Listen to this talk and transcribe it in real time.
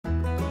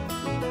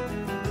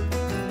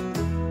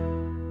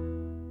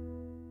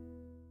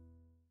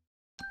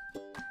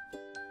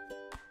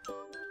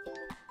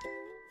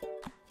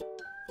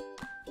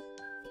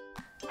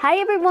Hi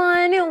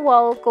everyone,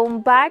 welcome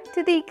back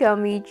to the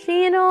Gummy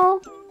channel.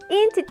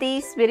 In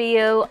today's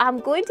video, I'm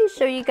going to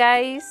show you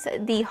guys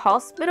the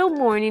hospital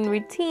morning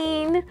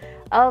routine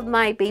of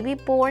my baby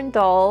born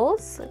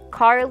dolls,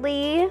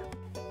 Carly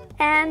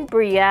and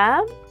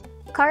Bria.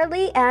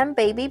 Carly and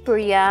baby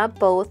Bria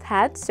both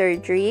had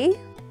surgery,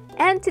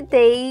 and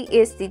today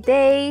is the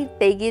day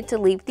they get to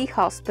leave the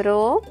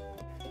hospital.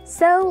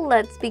 So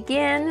let's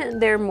begin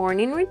their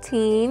morning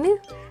routine.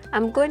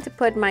 I'm going to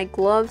put my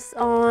gloves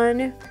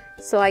on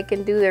so I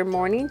can do their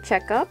morning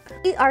checkup.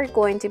 We are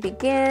going to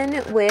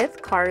begin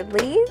with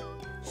Carly.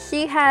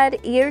 She had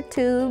ear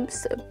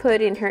tubes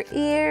put in her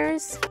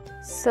ears,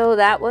 so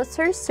that was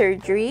her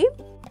surgery.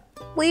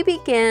 We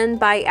begin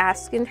by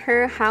asking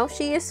her how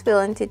she is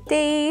feeling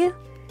today.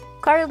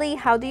 Carly,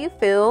 how do you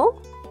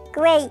feel?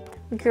 Great.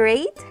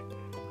 Great?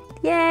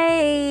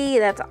 Yay!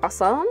 That's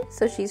awesome.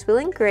 So she's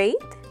feeling great.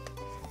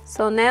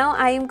 So now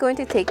I am going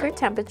to take her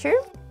temperature.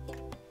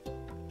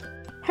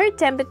 Her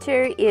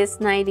temperature is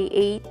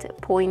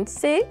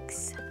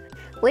 98.6,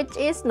 which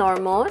is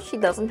normal. She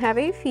doesn't have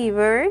a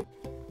fever.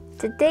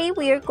 Today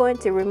we are going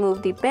to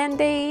remove the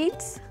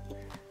band-aids,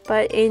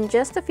 but in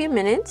just a few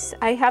minutes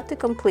I have to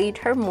complete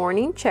her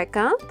morning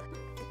checkup.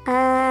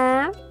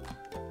 Oh,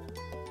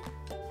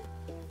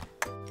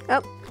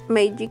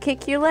 made you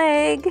kick your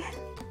leg.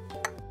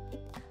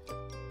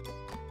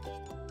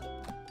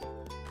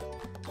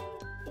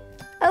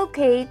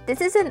 Okay,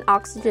 this is an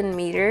oxygen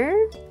meter.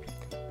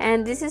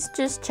 And this is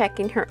just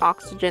checking her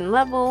oxygen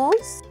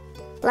levels.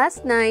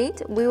 Last night,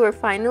 we were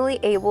finally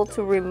able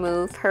to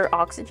remove her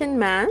oxygen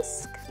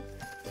mask.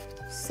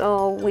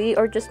 So we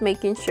are just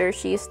making sure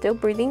she is still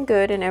breathing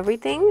good and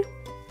everything.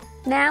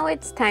 Now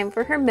it's time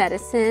for her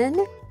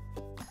medicine.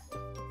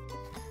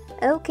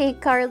 Okay,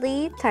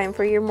 Carly, time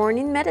for your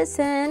morning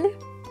medicine.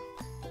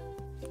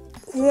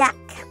 Yuck.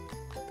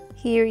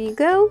 Here you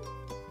go.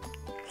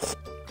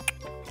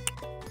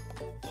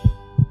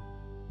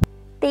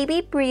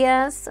 Baby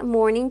Bria's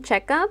morning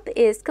checkup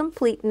is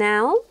complete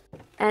now,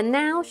 and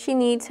now she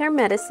needs her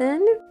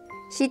medicine.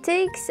 She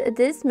takes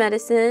this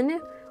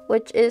medicine,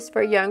 which is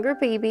for younger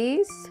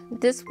babies.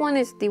 This one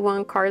is the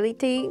one Carly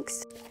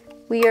takes.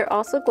 We are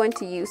also going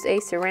to use a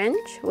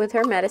syringe with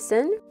her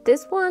medicine.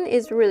 This one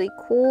is really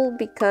cool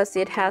because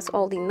it has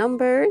all the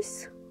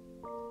numbers.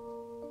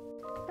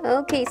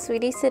 Okay,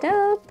 sweetie, sit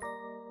up.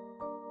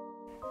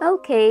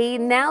 Okay,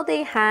 now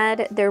they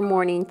had their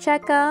morning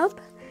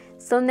checkup.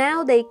 So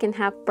now they can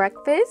have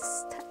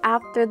breakfast.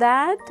 After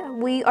that,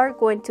 we are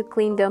going to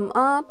clean them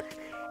up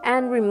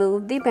and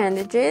remove the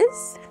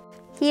bandages.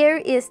 Here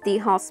is the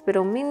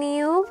hospital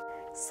menu,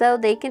 so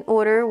they can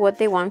order what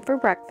they want for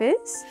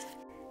breakfast.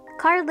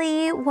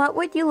 Carly, what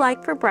would you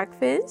like for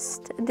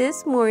breakfast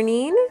this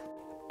morning?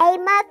 A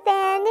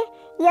muffin,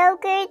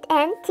 yogurt,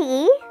 and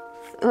tea.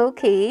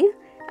 Okay,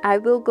 I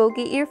will go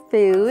get your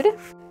food.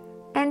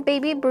 And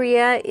baby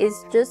Bria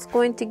is just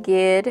going to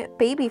get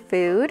baby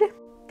food.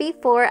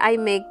 Before I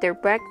make their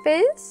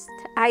breakfast,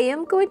 I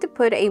am going to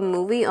put a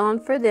movie on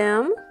for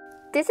them.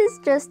 This is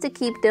just to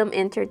keep them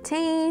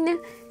entertained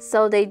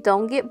so they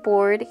don't get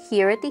bored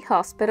here at the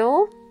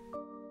hospital.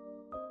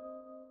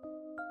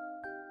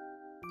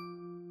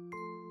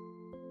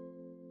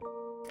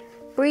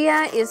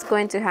 Bria is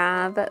going to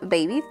have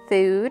baby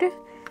food,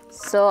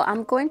 so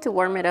I'm going to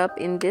warm it up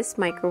in this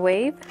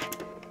microwave.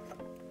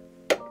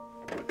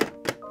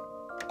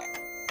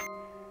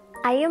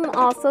 I am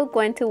also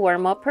going to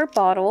warm up her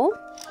bottle.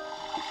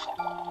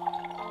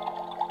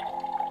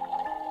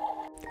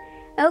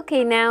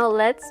 Okay, now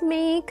let's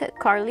make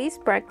Carly's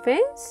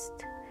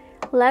breakfast.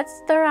 Let's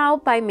start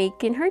out by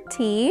making her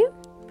tea.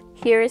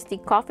 Here is the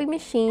coffee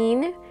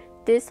machine.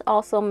 This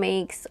also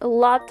makes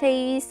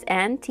lattes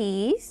and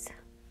teas.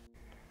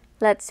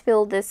 Let's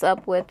fill this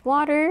up with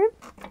water.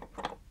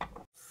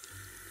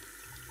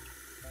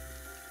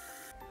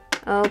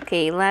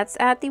 Okay, let's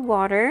add the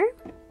water.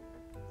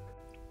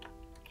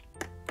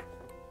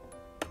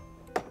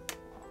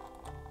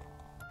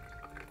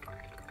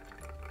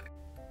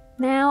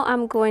 Now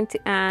I'm going to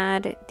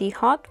add the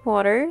hot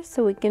water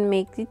so we can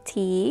make the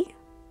tea.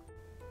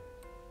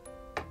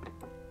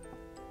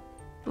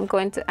 I'm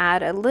going to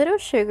add a little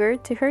sugar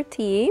to her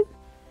tea.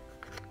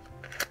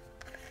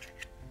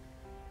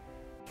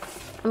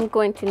 I'm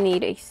going to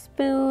need a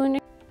spoon.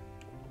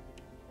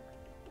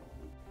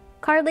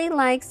 Carly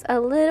likes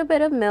a little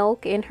bit of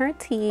milk in her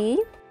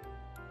tea.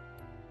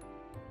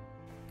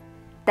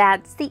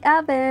 That's the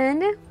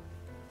oven.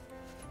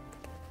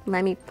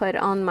 Let me put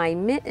on my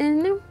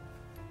mitten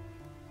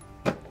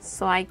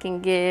so I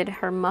can get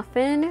her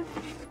muffin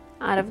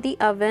out of the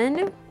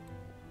oven.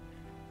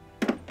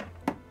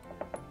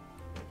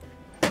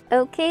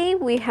 Okay,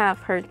 we have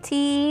her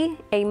tea,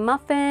 a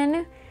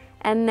muffin,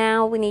 and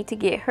now we need to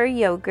get her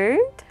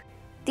yogurt.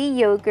 The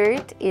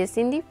yogurt is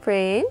in the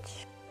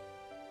fridge.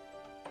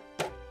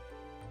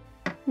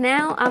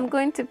 Now I'm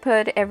going to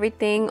put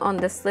everything on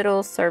this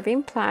little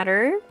serving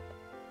platter.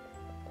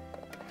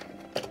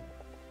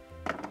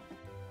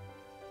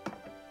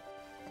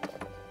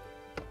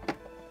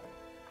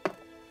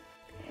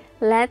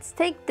 Let's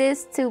take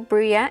this to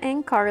Bria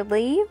and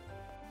Carly.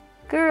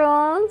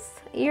 Girls,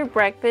 your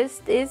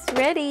breakfast is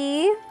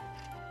ready.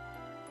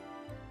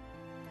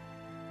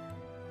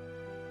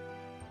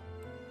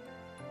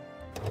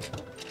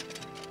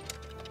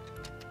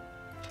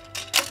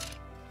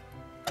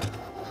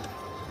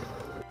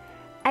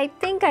 I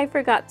think I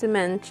forgot to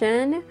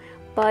mention,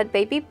 but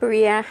baby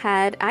Bria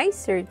had eye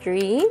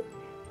surgery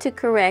to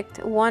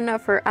correct one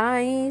of her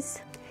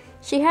eyes.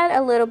 She had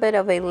a little bit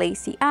of a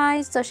lazy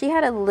eye, so she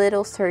had a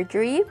little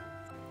surgery.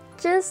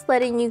 Just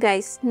letting you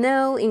guys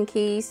know in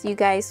case you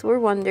guys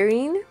were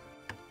wondering.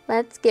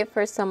 Let's give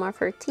her some of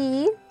her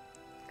tea.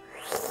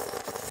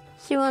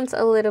 She wants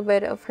a little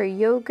bit of her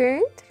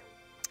yogurt.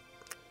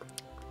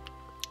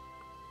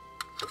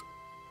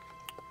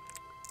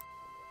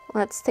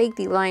 Let's take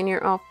the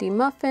liner off the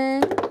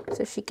muffin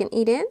so she can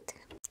eat it.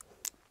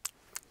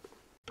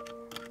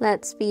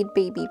 Let's feed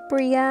baby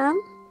Bria.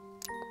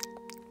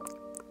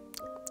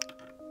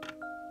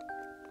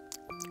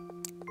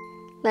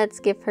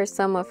 Let's give her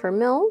some of her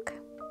milk.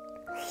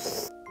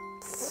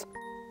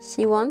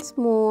 She wants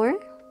more.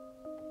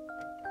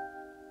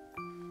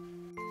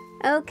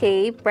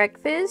 Okay,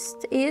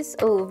 breakfast is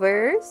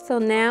over. So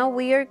now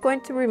we are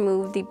going to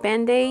remove the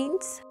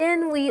band-aids.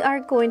 Then we are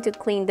going to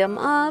clean them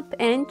up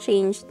and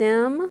change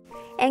them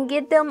and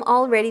get them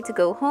all ready to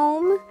go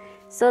home.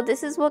 So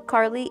this is what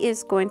Carly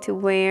is going to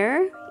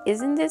wear.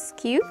 Isn't this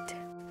cute?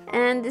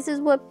 And this is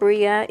what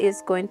Bria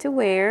is going to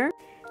wear.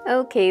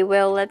 Okay,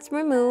 well, let's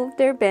remove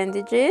their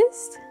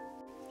bandages.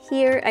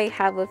 Here I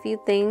have a few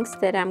things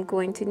that I'm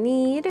going to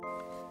need.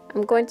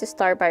 I'm going to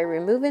start by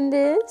removing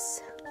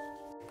this.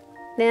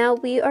 Now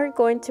we are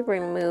going to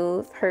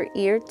remove her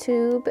ear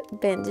tube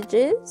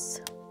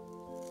bandages.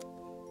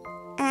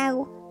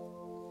 Ow.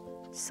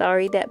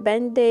 Sorry, that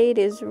band-aid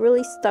is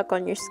really stuck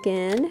on your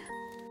skin.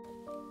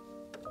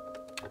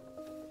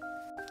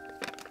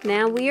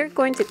 Now we are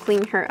going to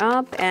clean her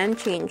up and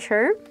change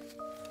her.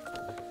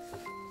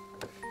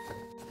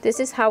 This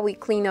is how we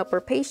clean up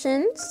our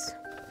patients.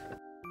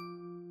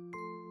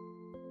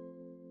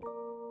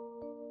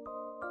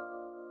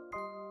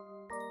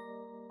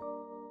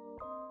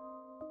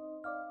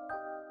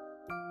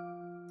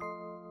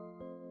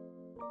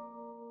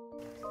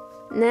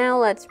 Now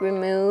let's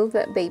remove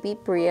baby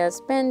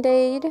Bria's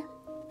band-aid.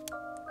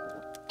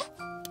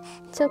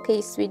 It's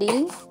okay,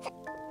 sweetie.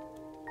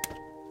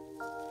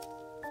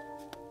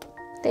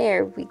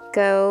 There we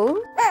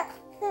go.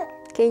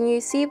 Can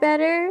you see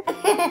better?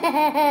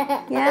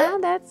 Yeah,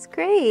 that's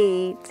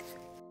great.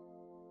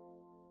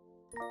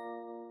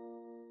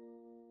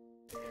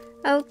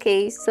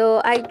 Okay,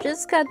 so I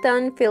just got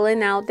done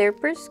filling out their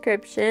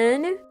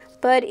prescription.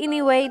 But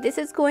anyway, this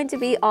is going to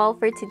be all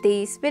for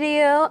today's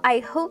video. I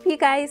hope you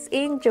guys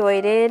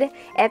enjoyed it.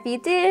 If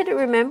you did,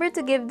 remember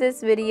to give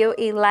this video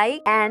a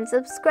like and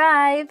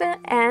subscribe.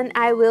 And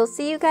I will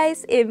see you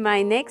guys in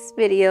my next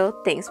video.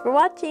 Thanks for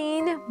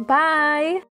watching. Bye!